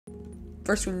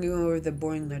First, we're going to go over the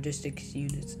boring logistics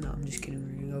units. No, I'm just kidding.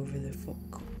 We're going to go over the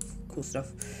cool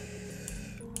stuff,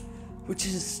 which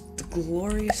is the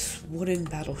glorious wooden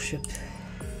battleship.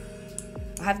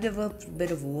 I have developed a bit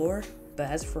of lore,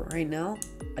 but as for right now,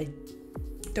 I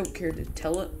don't care to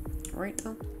tell it right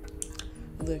now.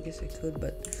 Although I guess I could,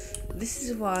 but this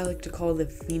is what I like to call the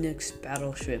Phoenix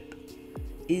battleship.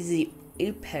 It is the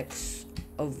apex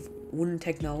of wooden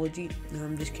technology. No,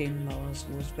 I'm just kidding. My last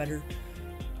one was better.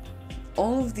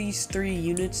 All of these three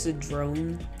units, the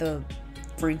drone, the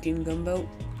Franken gunboat,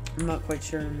 I'm not quite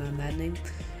sure on that name,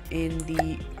 and the,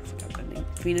 I forgot that name,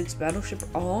 Phoenix battleship,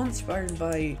 are all inspired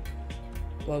by,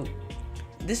 well,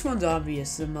 this one's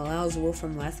obvious, the Malaus War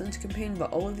from Latham's campaign,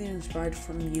 but all of them inspired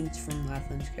from units from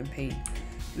Latham's campaign.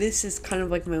 This is kind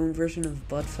of like my own version of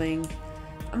Bloodfang.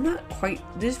 I'm not quite,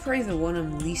 this is probably the one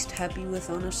I'm least happy with,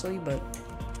 honestly, but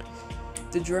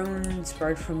the drone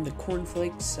inspired from the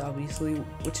cornflakes, obviously,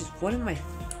 which is one of my,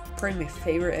 probably my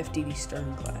favorite FDD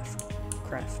starting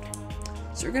craft.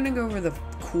 So we're gonna go over the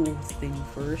cool thing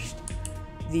first.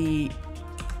 I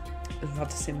was about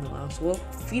to say Malaus. Well,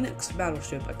 Phoenix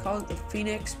battleship. I call it the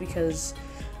Phoenix because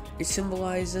it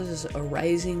symbolizes a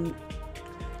rising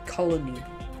colony.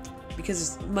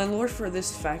 Because my lore for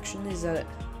this faction is that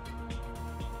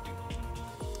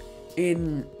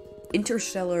in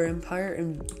Interstellar Empire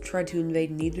and tried to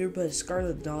invade neither, but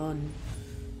Scarlet Dawn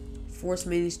force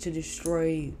managed to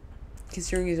destroy,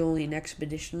 considering it's only an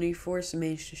expeditionary force, it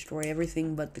managed to destroy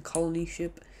everything but the colony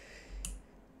ship,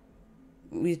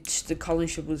 which the colony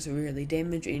ship was severely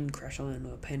damaged and crashed on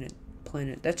a planet.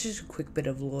 That's just a quick bit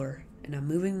of lore, and I'm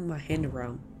moving my hand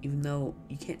around, even though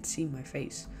you can't see my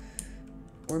face,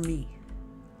 or me.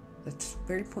 That's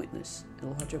very pointless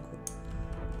and illogical.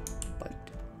 But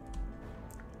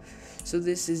so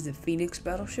this is the Phoenix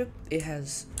battleship. It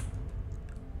has,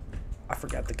 I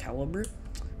forgot the caliber.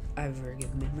 I have a very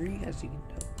good memory, as you can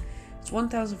tell. It's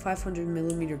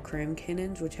 1,500mm cram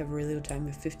cannons, which have a reload time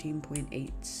of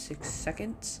 15.86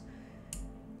 seconds,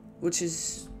 which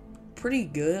is pretty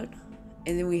good.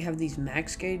 And then we have these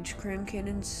max gauge cram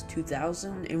cannons,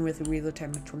 2,000, and with a reload time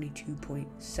of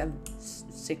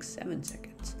 22.767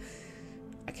 seconds.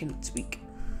 I cannot speak.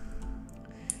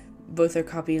 Both are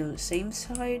copied on the same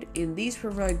side, and these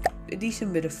provide a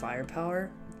decent bit of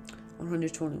firepower.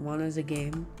 121 as the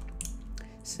game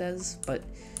says, but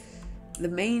the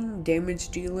main damage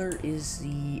dealer is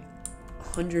the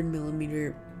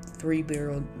 100mm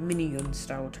 3-barrel minigun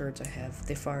style turrets I have.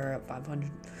 They fire at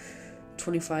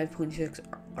 525.6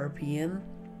 RPM.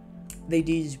 They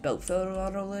use belt-fed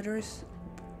autoloaders.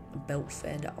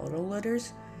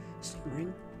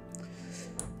 Simmering.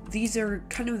 These are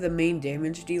kind of the main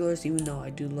damage dealers, even though I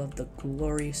do love the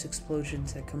glorious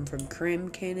explosions that come from cram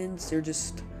cannons. They're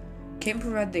just can't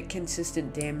provide that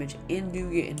consistent damage and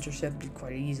do get intercepted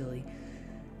quite easily.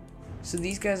 So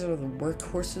these guys are the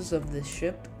workhorses of this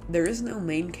ship. There is no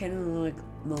main cannon like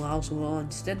Malaus War.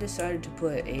 Instead decided to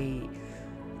put a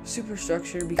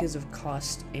superstructure because of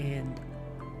cost and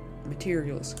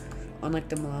materials. Unlike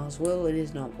the Malaus Will, it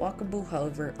is not walkable.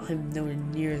 However, I'm nowhere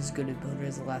near as good a builder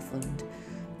as Latham's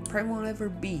probably won't ever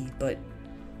be, but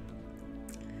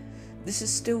this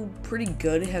is still pretty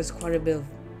good. It has quite a bit of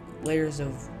layers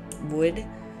of wood,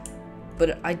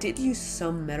 but I did use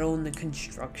some metal in the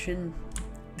construction,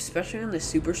 especially on the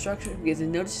superstructure, because I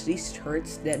noticed these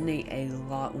turrets detonate a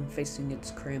lot when facing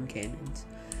its cram cannons.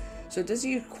 So it does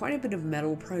use quite a bit of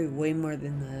metal, probably way more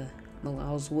than the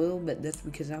Malaus Will, but that's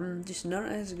because I'm just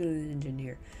not as good an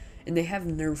engineer. And they have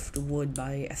nerfed wood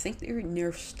by, I think they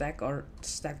nerfed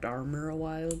stacked armor a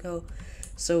while ago.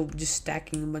 So just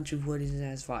stacking a bunch of wood isn't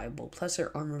as viable. Plus their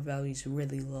armor value is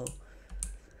really low.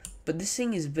 But this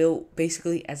thing is built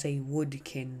basically as a wood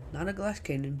cannon. Not a glass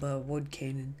cannon, but a wood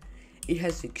cannon. It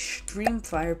has extreme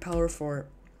firepower for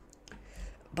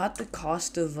about the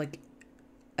cost of like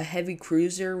a heavy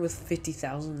cruiser with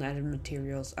 50,000 added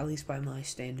materials, at least by my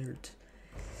standards.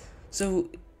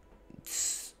 So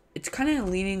it's kind of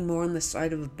leaning more on the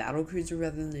side of a battle cruiser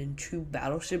rather than a true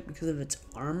battleship because of its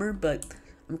armor, but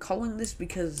I'm calling this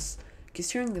because,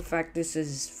 considering the fact this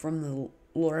is from the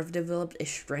lore I've developed, a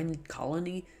stranded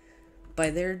colony,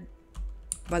 by the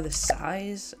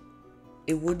size,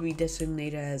 it would be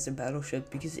designated as a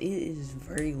battleship because it is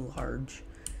very large.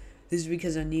 This is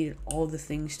because I needed all the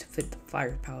things to fit the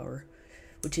firepower,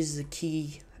 which is the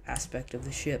key aspect of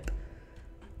the ship.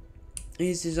 It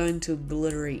is designed to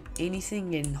obliterate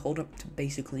anything and hold up to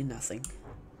basically nothing,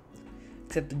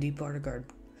 except the deep water guard.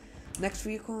 Next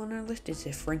vehicle on our list is a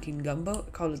Franken gunboat.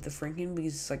 I called it the Franken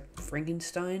because it's like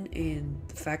Frankenstein, and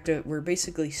the fact that we're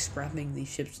basically scrapping these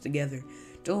ships together.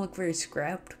 Don't look very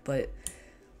scrapped, but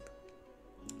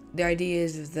the idea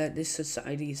is that this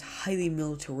society is highly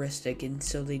militaristic, and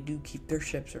so they do keep their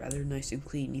ships rather nice and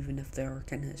clean, even if they are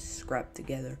kind of scrapped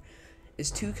together.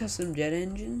 It's 2 custom jet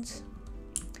engines.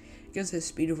 It goes at a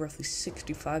speed of roughly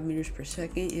 65 meters per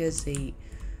second. It has a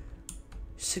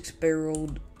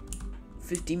 6-barreled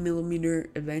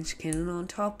 50mm advanced cannon on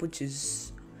top, which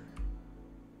is,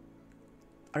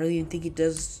 I don't even think it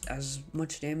does as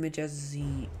much damage as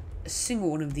a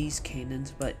single one of these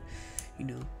cannons, but you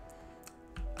know,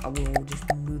 I will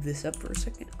just move this up for a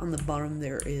second. On the bottom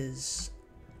there is,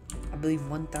 I believe,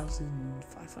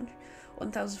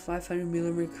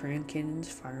 1,500mm Korean cannons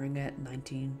firing at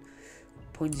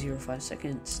 19.05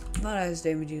 seconds. Not as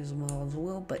damaging as the models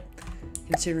will, but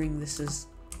considering this is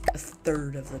a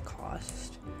third of the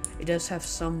cost. It does have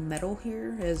some metal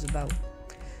here. It has about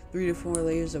 3 to 4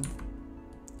 layers of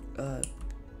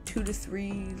 2 to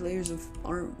 3 layers of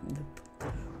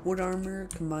wood armor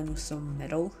combined with some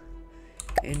metal.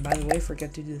 And by the way, I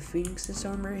forgot to do the Phoenix's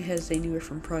armor. It has anywhere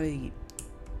from probably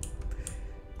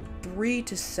 3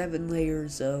 to 7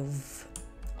 layers of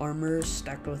armor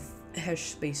stacked with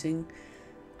hash spacing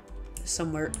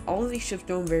somewhere. All of these ships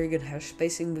don't have very good hash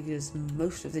spacing because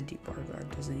most of the deep water guard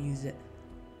doesn't use it.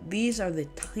 These are the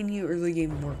tiny early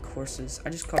game workhorses.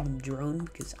 I just call them drone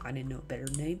because I didn't know a better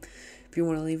name. If you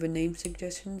want to leave a name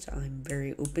suggestions, I'm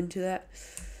very open to that,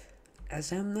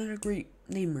 as I'm not a great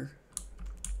namer.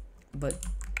 But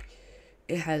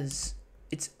it has,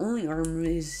 its only armor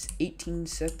is 18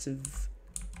 sets of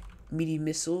medium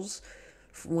missiles,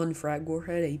 1 frag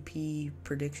warhead, AP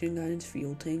prediction guidance,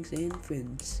 fuel tanks, and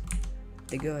fins.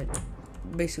 They go at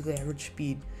basically average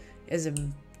speed. It has a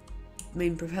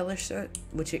main propeller set,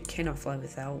 which it cannot fly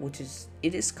without, which is,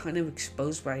 it is kind of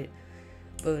exposed by it,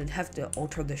 but it'd have to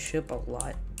alter the ship a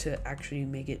lot to actually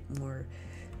make it more,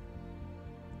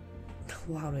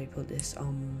 how do I put this,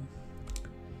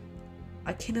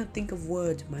 I cannot think of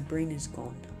words, my brain is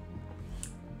gone.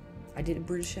 I did a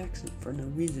British accent for no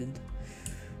reason.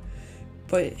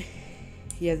 But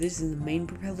yeah, this is the main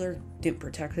propeller. Didn't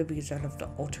protect it because I'd have to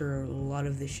alter a lot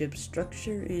of the ship's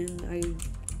structure, and I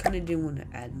kind of didn't want to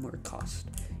add more cost,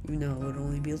 even though it would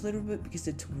only be a little bit because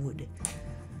it's wood.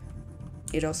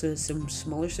 It also has some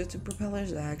smaller sets of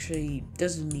propellers that actually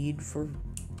doesn't need for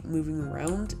moving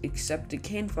around, except it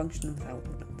can function without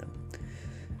one of them.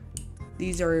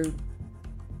 These are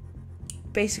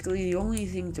basically the only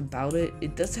things about it.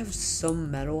 It does have some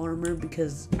metal armor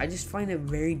because I just find it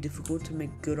very difficult to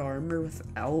make good armor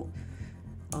without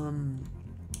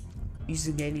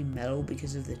using any metal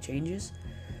because of the changes.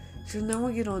 So now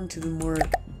I get on to the more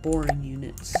boring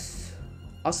units.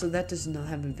 Also, that does not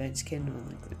have advanced cannon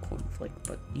like the cornflake,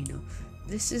 but you know,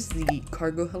 this is the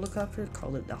cargo helicopter.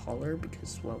 Call it the hauler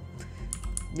because, well,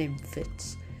 name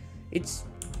fits. It's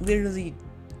literally,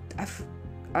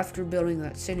 after building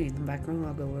that city in the background,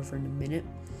 I'll go over in a minute,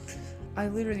 I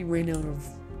literally ran out of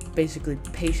basically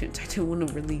patience. I didn't want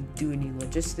to really do any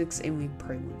logistics, and we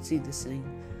probably would see this thing.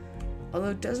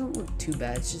 Although it doesn't look too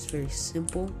bad, it's just very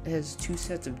simple. It has 2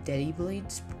 sets of daddy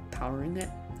blades powering it.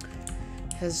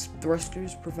 It has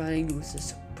thrusters providing you with a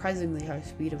surprisingly high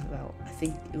speed of about, I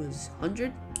think it was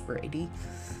 100 or 80.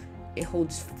 It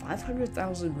holds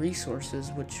 500,000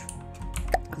 resources, which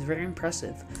is very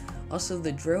impressive. Also,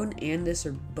 the drone and this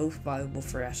are both viable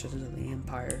for Ashes of the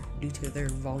Empire due to their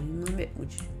volume limit,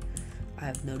 which I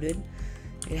have noted.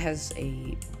 It has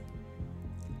a,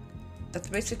 that's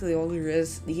basically all there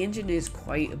is. The engine is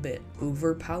quite a bit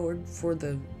overpowered for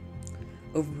the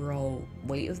overall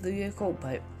weight of the vehicle,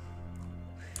 but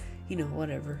you know,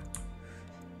 whatever.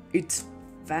 It's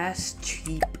fast,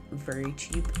 cheap, very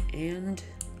cheap, and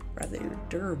rather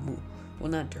durable.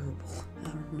 Well, not durable, I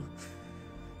don't know.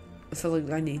 I feel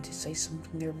like I need to say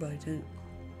something there, but I didn't.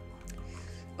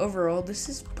 Overall, this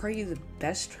is probably the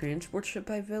best transport ship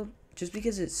I've built, just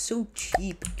because it's so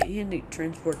cheap and it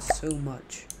transports so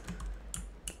much.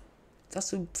 It's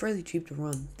also fairly cheap to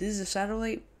run. This is a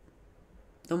satellite.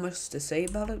 Not much to say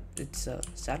about it. It's a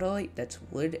satellite that's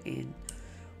wood and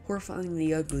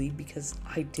horrifyingly ugly because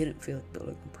I didn't feel like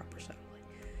building a proper satellite.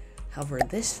 However,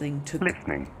 this thing took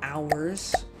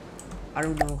hours. I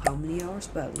don't know how many hours,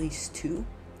 but at least 2.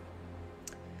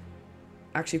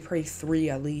 Actually, probably 3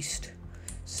 at least.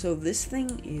 So this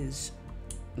thing is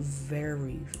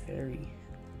very,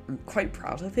 I'm quite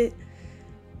proud of it.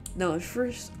 Now, at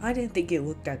first, I didn't think it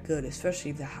looked that good,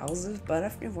 especially the houses, but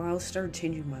after a while, I started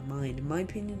changing my mind. In my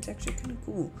opinion, it's actually kind of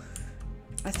cool.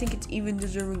 I think it's even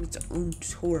deserving its own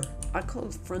tour. I call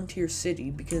it Frontier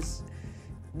City because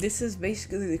this is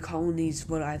basically the colony's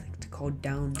what I like to call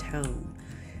downtown.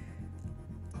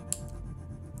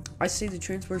 I say the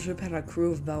transport ship had a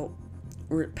crew of about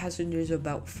or passengers of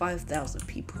about 5,000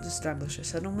 people to establish a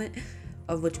settlement,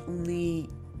 of which only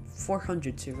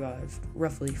 400 survived,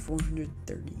 roughly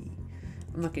 430.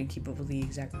 I'm not going to keep up with the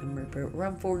exact number, but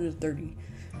around 430.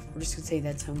 We're just going to say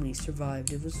that's how many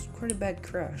survived. It was quite a bad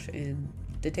crash, and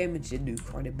the damage did do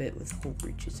quite a bit with hull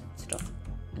breaches and stuff.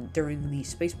 And during the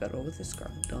space battle with the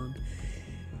Scarlet Dawn,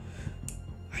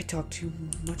 I talked too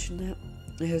much in that.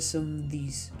 It has some of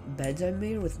these beds I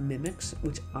made with mimics,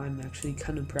 which I'm actually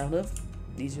kind of proud of.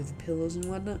 These are the pillows and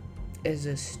whatnot. It has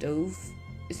a stove.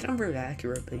 It's not very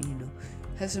accurate, but you know.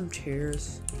 It has some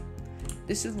chairs.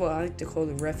 This is what I like to call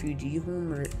the refugee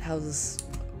home, or it houses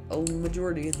a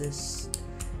majority of this,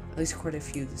 at least quite a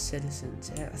few of the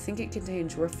citizens. I think it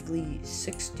contains roughly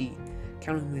 60,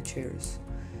 counting the chairs.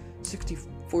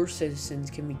 64 citizens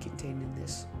can be contained in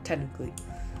this, technically.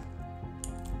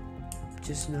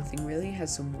 Just nothing really. It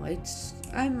has some lights.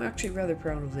 I'm actually rather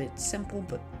proud of it. It's simple,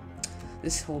 but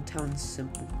this whole town's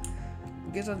simple.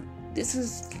 Because this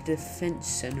is the defense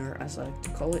center, as I like to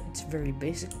call it. It's very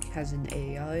basic. It has an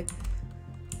AI.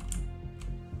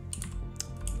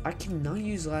 I cannot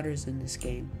use ladders in this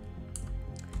game.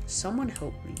 Someone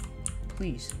help me.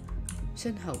 Please.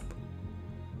 Send help.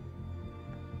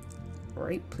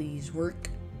 Alright, please work.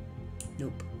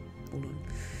 Nope. Hold on.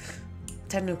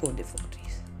 Technical difficulties.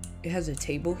 It has a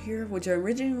table here, which I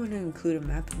originally wanted to include a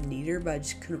map of Nether, but I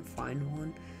just couldn't find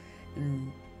one.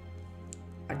 And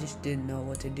I just didn't know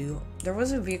what to do. There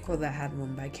was a vehicle that had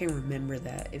one, but I can't remember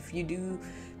that. If you do,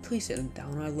 please send them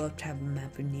down. I'd love to have a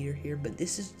map of Nether here, but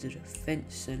this is the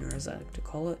defense center, as I like to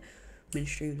call it.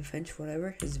 Ministry of Defense,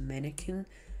 whatever. His mannequin.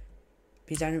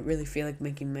 Because I didn't really feel like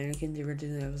making mannequins.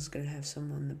 Originally, I was going to have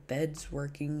some on the beds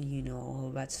working, you know, all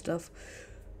of that stuff.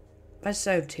 But I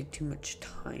decided it would take too much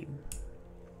time.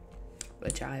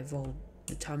 Which I have all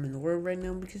the time in the world right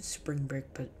now because it's spring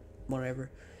break, but whatever.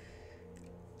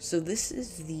 So this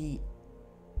is the,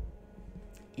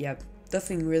 yeah,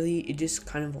 nothing really. It just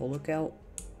kind of a lookout.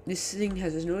 This thing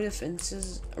has no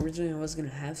defenses. Originally I was going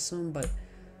to have some, but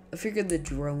I figured the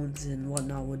drones and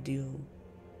whatnot would do,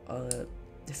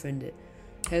 defend it.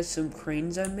 It has some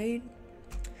cranes I made.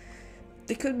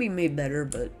 They could be made better,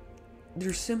 but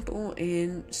they're simple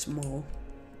and small.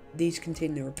 These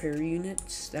contain the repair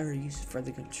units that are used for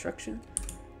the construction.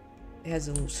 It has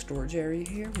a little storage area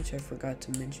here, which I forgot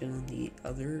to mention on the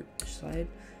other side.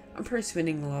 I'm probably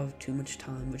spending a lot of too much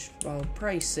time, which I'll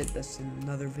probably set this in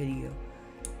another video.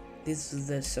 This is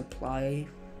the supply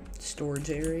storage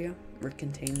area, where it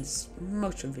contains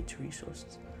most of its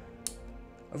resources.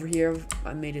 Over here,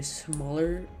 I made a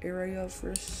smaller area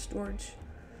for storage.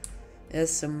 It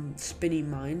has some spinny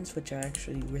mines, which I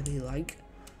actually really like.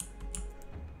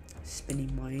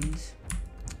 Spinning mines.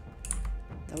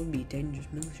 That would be a dangerous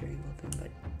military weapon,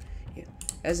 but yeah.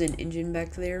 As an engine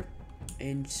back there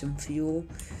and some fuel.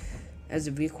 As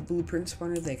a vehicle blueprint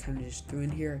spawner, they kind of just threw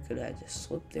in here. I could add a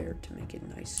slip there to make it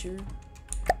nicer,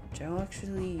 which I'll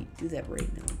actually do that right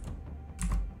now.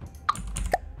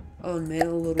 Oh, and made it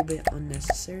a little bit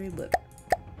unnecessary, but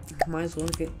might as well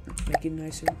make it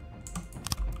nicer.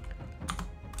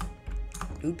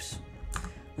 Oops.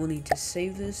 We'll need to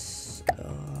save this.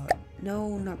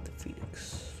 No, not the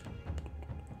Phoenix.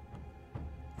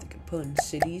 I could put in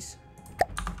cities.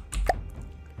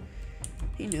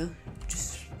 You know,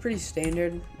 just pretty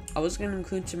standard. I was gonna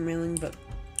include some railing, but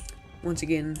once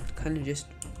again, kind of just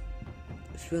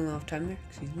spilling off time there.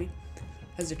 Excuse me.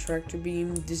 Has a tractor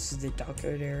beam. This is the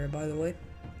dockyard area, by the way.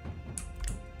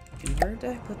 And where did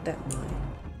I put that mine?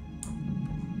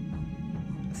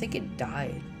 I think it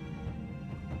died.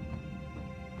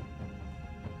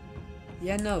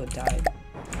 Yeah, no, it died.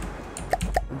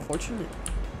 Unfortunate.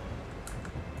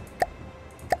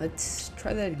 Let's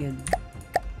try that again.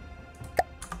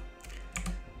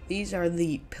 These are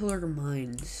the pillar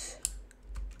mines.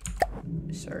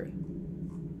 Sorry.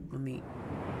 Let me...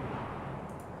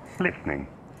 Listening.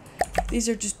 These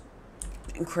are just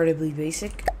incredibly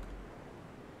basic.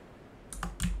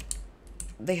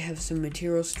 They have some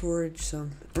material storage,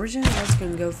 some... Originally I was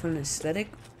going to go for an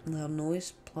aesthetic, loud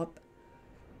noise, plop.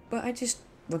 But I just,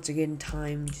 once again,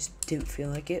 time just didn't feel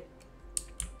like it.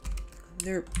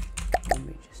 They're, let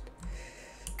me just,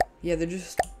 yeah, they're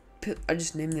just, I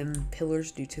just named them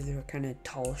pillars due to their kind of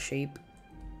tall shape.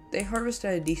 They harvest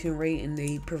at a decent rate and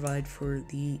they provide for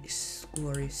the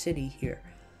glorious city here.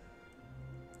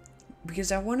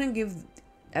 Because I want to give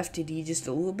FTD just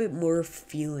a little bit more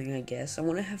feeling, I guess. I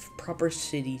want to have proper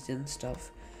cities and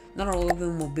stuff. Not all of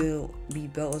them will be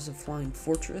built as a flying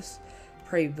fortress.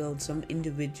 Probably build some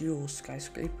individual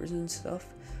skyscrapers and stuff,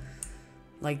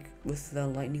 like with the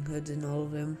lightning hoods and all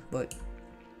of them, but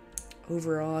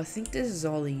overall I think this is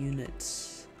all the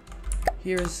units.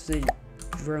 Here's the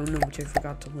drone, which I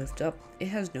forgot to lift up. It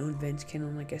has no advanced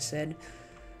cannon, like I said,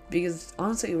 because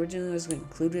honestly, originally I was going to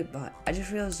include it, but I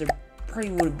just realized there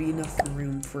probably wouldn't be enough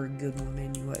room for a good one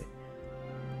anyway.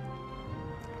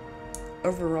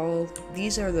 Overall,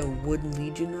 these are the Wood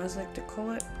Legion, as I like to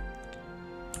call it.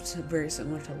 It's very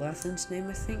similar to Lathan's name,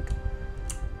 I think.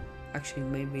 Actually,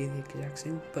 maybe the exact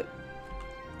same, but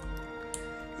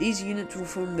these units will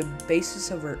form the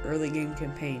basis of our early game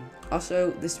campaign.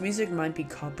 Also, this music might be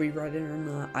copyrighted or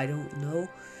not, I don't know,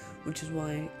 which is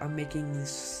why I'm making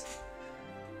this,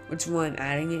 which is why I'm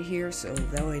adding it here, so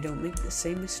that way I don't make the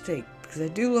same mistake, because I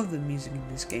do love the music in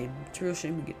this game. It's a real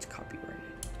shame it gets copyrighted.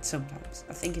 Sometimes.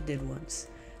 I think it did once.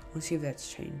 We'll see if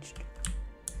that's changed.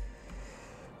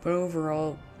 But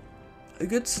overall, a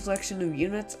good selection of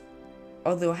units,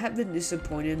 although I have been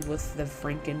disappointed with the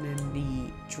Franken and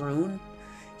the drone.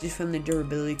 Just found the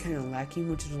durability kind of lacking,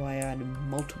 which is why I added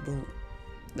multiple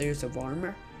layers of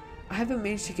armor. I haven't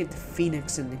managed to get the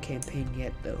Phoenix in the campaign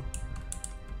yet, though,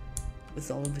 with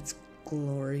all of its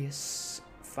glorious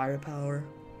firepower.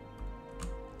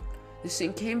 This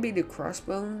thing can be the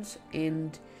crossbones,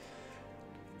 and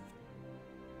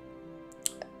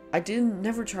I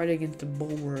never tried against the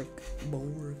bulwark,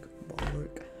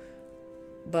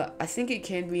 but I think it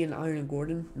can be an Iron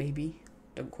Gordon, maybe.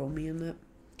 Don't quote me on that.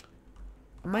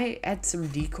 I might add some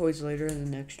decoys later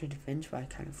in the extra defense, but I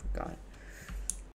kind of forgot.